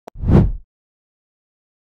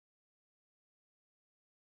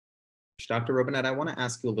Dr. Robinette, I want to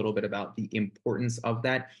ask you a little bit about the importance of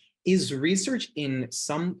that. Is research in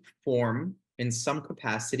some form, in some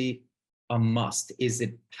capacity, a must? Is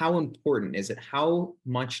it, how important is it? How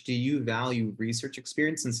much do you value research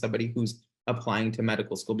experience in somebody who's applying to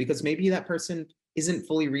medical school? Because maybe that person isn't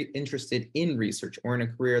fully interested in research or in a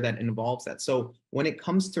career that involves that. So when it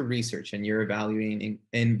comes to research and you're evaluating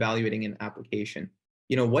an application,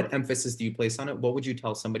 what emphasis do you place on it? What would you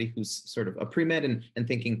tell somebody who's sort of a pre-med and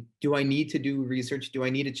thinking, do I need to do research? Do I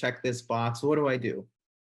need to check this box? What do I do?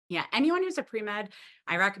 Yeah, anyone who's a pre-med,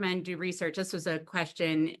 I recommend do research. This was a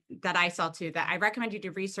question that I saw too, that I recommend you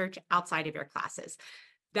do research outside of your classes.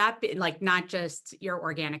 That like not just your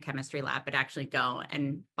organic chemistry lab, but actually go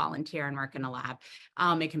and volunteer and work in a lab.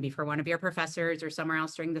 It can be for one of your professors or somewhere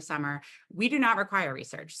else during the summer. We do not require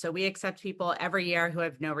research. So we accept people every year who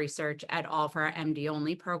have no research at all for our MD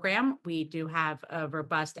only program. We do have a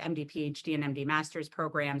robust MD PhD and MD master's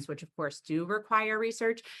programs, which of course do require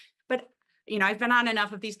research. But I've been on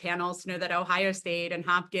enough of these panels to know that Ohio State and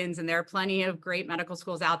Hopkins, and there are plenty of great medical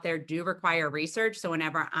schools out there, do require research. So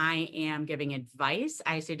whenever I am giving advice,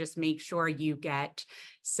 I say just make sure you get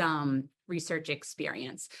some research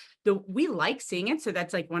experience. We like seeing it. So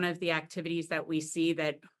that's like one of the activities that we see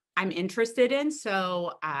that I'm interested in.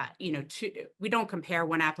 So, we don't compare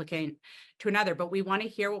one applicant to another, but we want to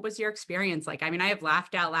hear what was your experience like. I mean, I have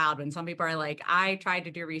laughed out loud when some people are like, I tried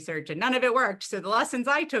to do research and none of it worked. So the lessons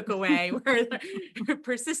I took away were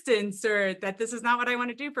persistence, or that this is not what I want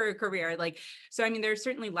to do for a career. So, I mean, there's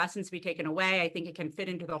certainly lessons to be taken away. I think it can fit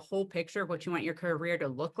into the whole picture of what you want your career to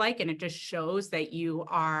look like. And it just shows that you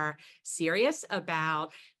are serious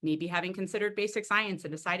about maybe having considered basic science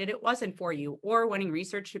and decided it wasn't for you, or wanting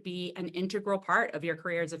research to be an integral part of your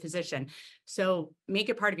career as a physician. So make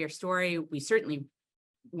it part of your story. We certainly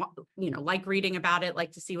like reading about it,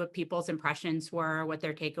 like to see what people's impressions were, what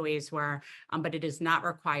their takeaways were, but it is not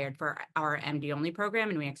required for our MD only program.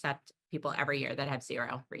 And we accept people every year that have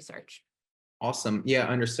zero research. Awesome. Yeah,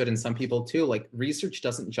 understood. And some people too, like research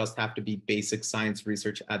doesn't just have to be basic science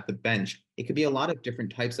research at the bench. It could be a lot of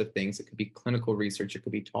different types of things. It could be clinical research. It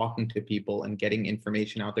could be talking to people and getting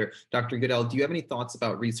information out there. Dr. Goodell, do you have any thoughts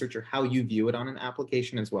about research or how you view it on an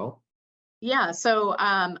application as well? Yeah, so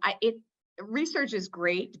research is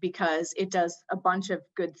great because it does a bunch of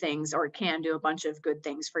good things, or it can do a bunch of good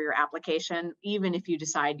things for your application, even if you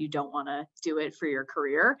decide you don't want to do it for your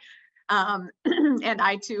career. And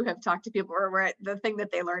I too have talked to people where the thing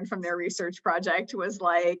that they learned from their research project was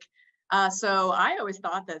like, so I always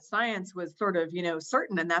thought that science was sort of,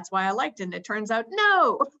 certain, and that's why I liked it. And it turns out,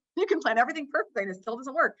 no, you can plan everything perfectly and it still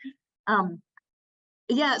doesn't work.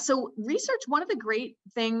 Yeah, so research, one of the great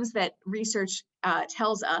things that research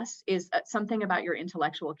tells us is something about your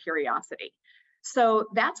intellectual curiosity. So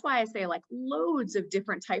that's why I say like loads of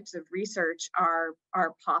different types of research are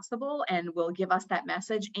possible and will give us that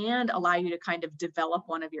message and allow you to kind of develop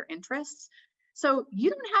one of your interests. So you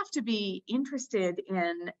don't have to be interested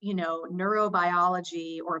in,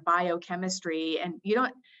 neurobiology or biochemistry, and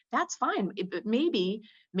that's fine. But maybe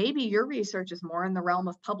your research is more in the realm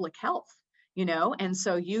of public health. And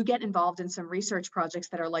so you get involved in some research projects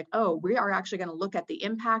that are like, oh, we are actually going to look at the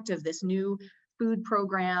impact of this new food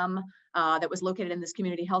program that was located in this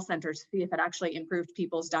community health center to see if it actually improved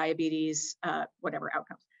people's diabetes, whatever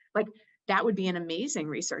outcomes. Like that would be an amazing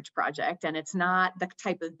research project. And it's not the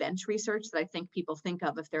type of bench research that I think people think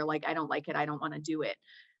of if they're like, I don't like it, I don't want to do it.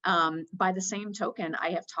 By the same token,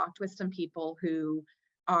 I have talked with some people who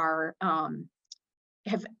are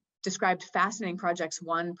have described fascinating projects.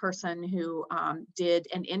 One person who did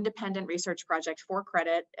an independent research project for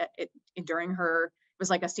credit during her, it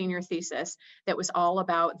was like a senior thesis that was all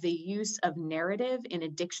about the use of narrative in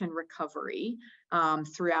addiction recovery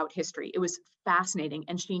throughout history. It was fascinating,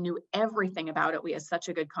 and she knew everything about it. We had such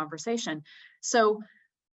a good conversation. So,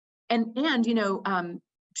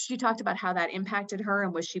 she talked about how that impacted her,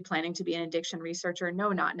 and was she planning to be an addiction researcher?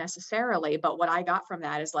 No, not necessarily. But what I got from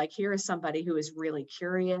that is like, here is somebody who is really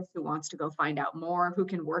curious, who wants to go find out more, who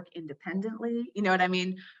can work independently. You know what I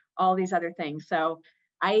mean? All these other things. So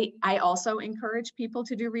I also encourage people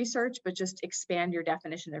to do research, but just expand your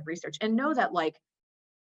definition of research and know that like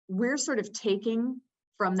we're sort of taking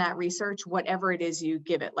from that research whatever it is you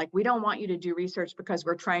give it. Like, we don't want you to do research because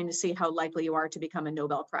we're trying to see how likely you are to become a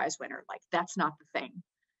Nobel Prize winner. Like, that's not the thing.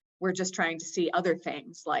 We're just trying to see other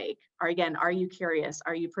things like, are you curious?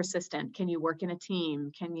 Are you persistent? Can you work in a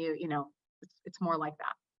team? Can you, it's more like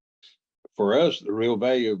that. For us, the real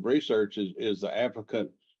value of research is the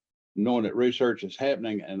applicant knowing that research is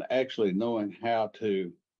happening and actually knowing how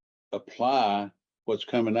to apply what's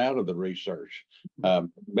coming out of the research.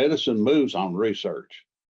 Medicine moves on research.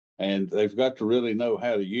 And they've got to really know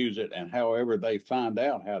how to use it, and however they find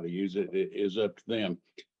out how to use it, it is up to them.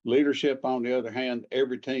 Leadership, on the other hand,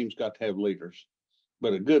 every team's got to have leaders,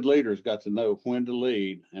 but a good leader's got to know when to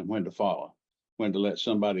lead and when to follow, when to let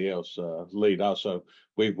somebody else lead. Also,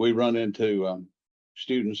 we run into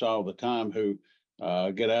students all the time who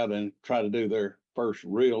get out and try to do their first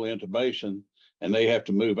real intubation, and they have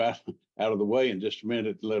to move out of the way in just a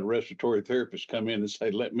minute to let a respiratory therapist come in and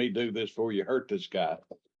say, let me do this before you hurt this guy.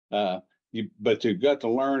 But you've got to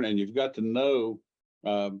learn, and you've got to know,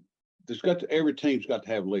 every team's got to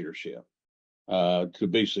have leadership to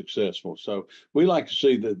be successful. So we like to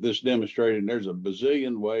see that this demonstrated, and there's a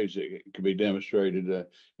bazillion ways it can be demonstrated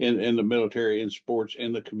in the military, in sports,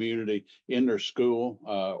 in the community, in their school,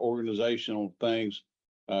 organizational things.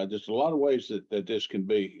 Just a lot of ways that this can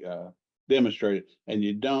be demonstrated, and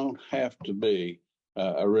you don't have to be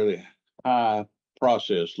a really high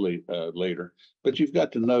process leader, but you've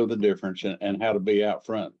got to know the difference and how to be out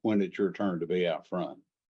front when it's your turn to be out front.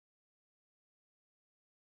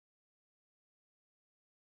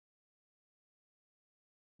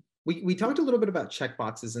 We talked a little bit about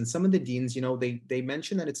checkboxes, and some of the deans, you know, they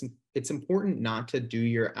mentioned that it's important not to do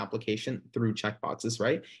your application through checkboxes,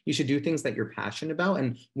 right? You should do things that you're passionate about.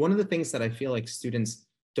 And one of the things that I feel like students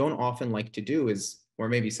don't often like to do is, or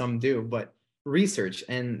maybe some do, but research.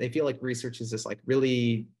 And they feel like research is this like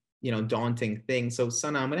really, you know, daunting thing. So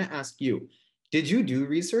Sana, I'm going to ask you, did you do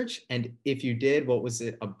research? And if you did, what was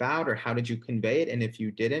it about, or how did you convey it? And if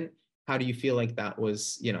you didn't, how do you feel like that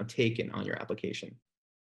was, you know, taken on your application?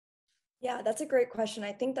 Yeah, that's a great question.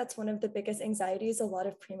 I think that's one of the biggest anxieties a lot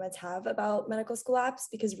of pre-meds have about medical school apps,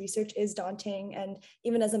 because research is daunting. And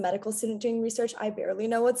even as a medical student doing research, I barely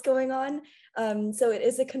know what's going on. So it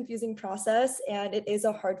is a confusing process, and it is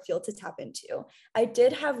a hard field to tap into. I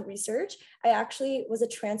did have research. I actually was a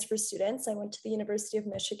transfer student. So I went to the University of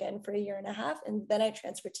Michigan for 1.5 years, and then I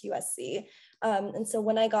transferred to USC. And so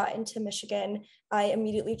when I got into Michigan, I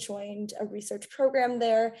immediately joined a research program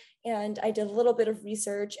there, and I did a little bit of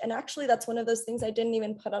research. And actually, that's one of those things I didn't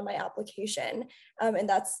even put on my application. And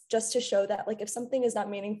that's just to show that, like, if something is not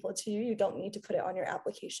meaningful to you, you don't need to put it on your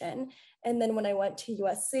application. And then when I went to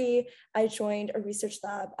USC, I joined a research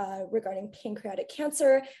lab regarding pancreatic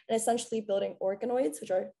cancer, and essentially building organoids,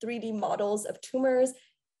 which are 3D models of tumors,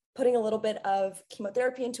 putting a little bit of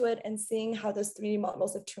chemotherapy into it and seeing how those 3D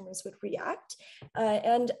models of tumors would react.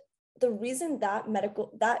 And the reason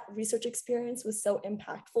that research experience was so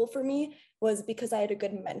impactful for me was because I had a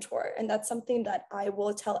good mentor. And that's something that I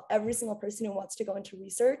will tell every single person who wants to go into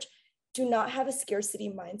research. Do not have a scarcity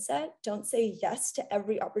mindset. Don't say yes to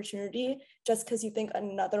every opportunity just because you think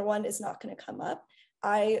another one is not going to come up.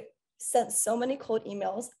 I sent so many cold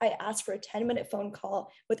emails. I asked for a 10-minute phone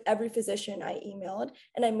call with every physician I emailed,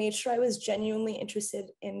 and I made sure I was genuinely interested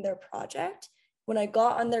in their project. When I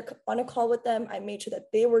got on a call with them, I made sure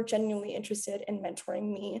that they were genuinely interested in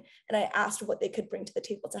mentoring me, and I asked what they could bring to the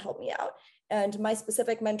table to help me out. And my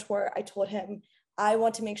specific mentor, I told him, I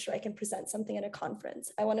want to make sure I can present something at a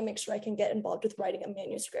conference. I want to make sure I can get involved with writing a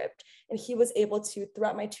manuscript. And he was able to,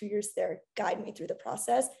 throughout my 2 years there, guide me through the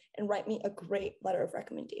process and write me a great letter of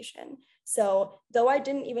recommendation. So though I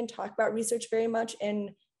didn't even talk about research very much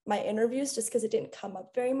in my interviews, just because it didn't come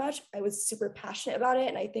up very much, I was super passionate about it.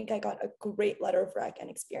 And I think I got a great letter of rec and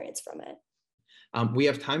experience from it. We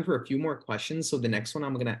have time for a few more questions. So the next one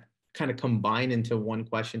I'm going to kind of combine into one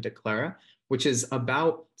question to Clara, which is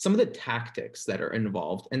about some of the tactics that are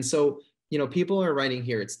involved. And so, you know, people are writing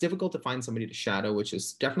here, it's difficult to find somebody to shadow, which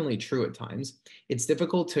is definitely true at times. It's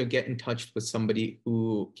difficult to get in touch with somebody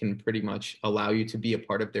who can pretty much allow you to be a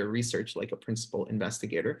part of their research, like a principal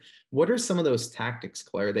investigator. What are some of those tactics,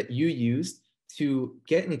 Clara, that you used to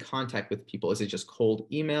get in contact with people? Is it just cold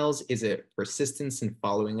emails? Is it persistence in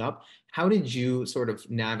following up? How did you sort of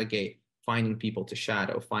navigate finding people to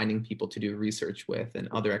shadow, finding people to do research with, and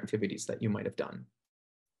other activities that you might have done?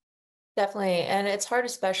 Definitely. And it's hard,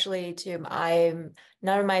 especially none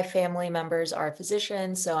of my family members are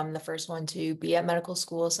physicians, so I'm the first one to be at medical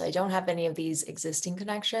school, so I don't have any of these existing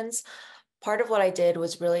connections. Part of what I did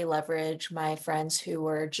was really leverage my friends who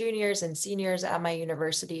were juniors and seniors at my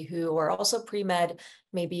university who were also pre-med,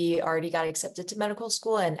 maybe already got accepted to medical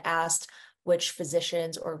school, and asked which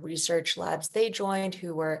physicians or research labs they joined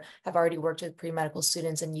who have already worked with pre-medical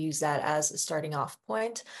students, and use that as a starting off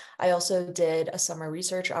point. I also did a summer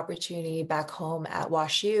research opportunity back home at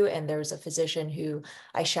WashU, and there was a physician who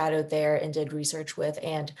I shadowed there and did research with,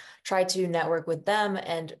 and tried to network with them.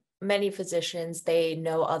 And many physicians, they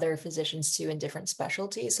know other physicians too in different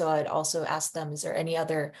specialties. So I'd also ask them, is there any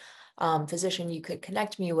other physician you could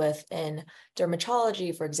connect me with in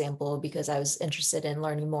dermatology, for example, because I was interested in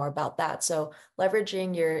learning more about that. So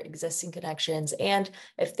leveraging your existing connections, and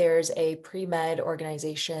if there's a pre-med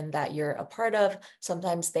organization that you're a part of,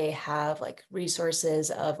 sometimes they have like resources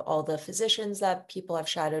of all the physicians that people have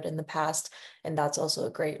shadowed in the past, and that's also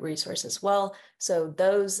a great resource as well. So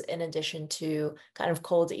those, in addition to kind of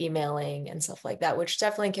cold emailing and stuff like that, which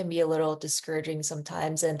definitely can be a little discouraging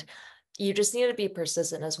sometimes, and you just need to be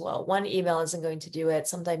persistent as well. One email isn't going to do it.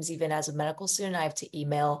 Sometimes even as a medical student, I have to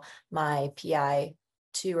email my PI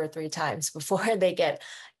 2 or 3 times before they get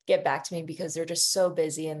back to me, because they're just so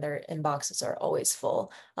busy and their inboxes are always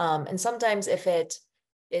full. And sometimes if it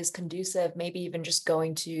is conducive, maybe even just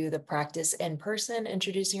going to the practice in person,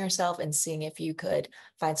 introducing yourself and seeing if you could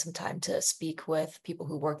find some time to speak with people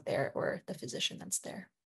who work there or the physician that's there.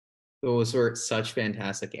 Those were such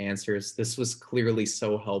fantastic answers. This was clearly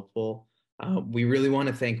so helpful. We really want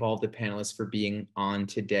to thank all the panelists for being on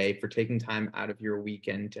today, for taking time out of your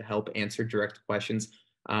weekend to help answer direct questions.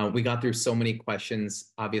 We got through so many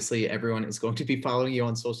questions. Obviously, everyone is going to be following you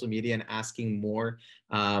on social media and asking more.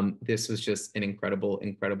 This was just an incredible,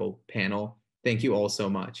 incredible panel. Thank you all so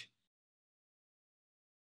much.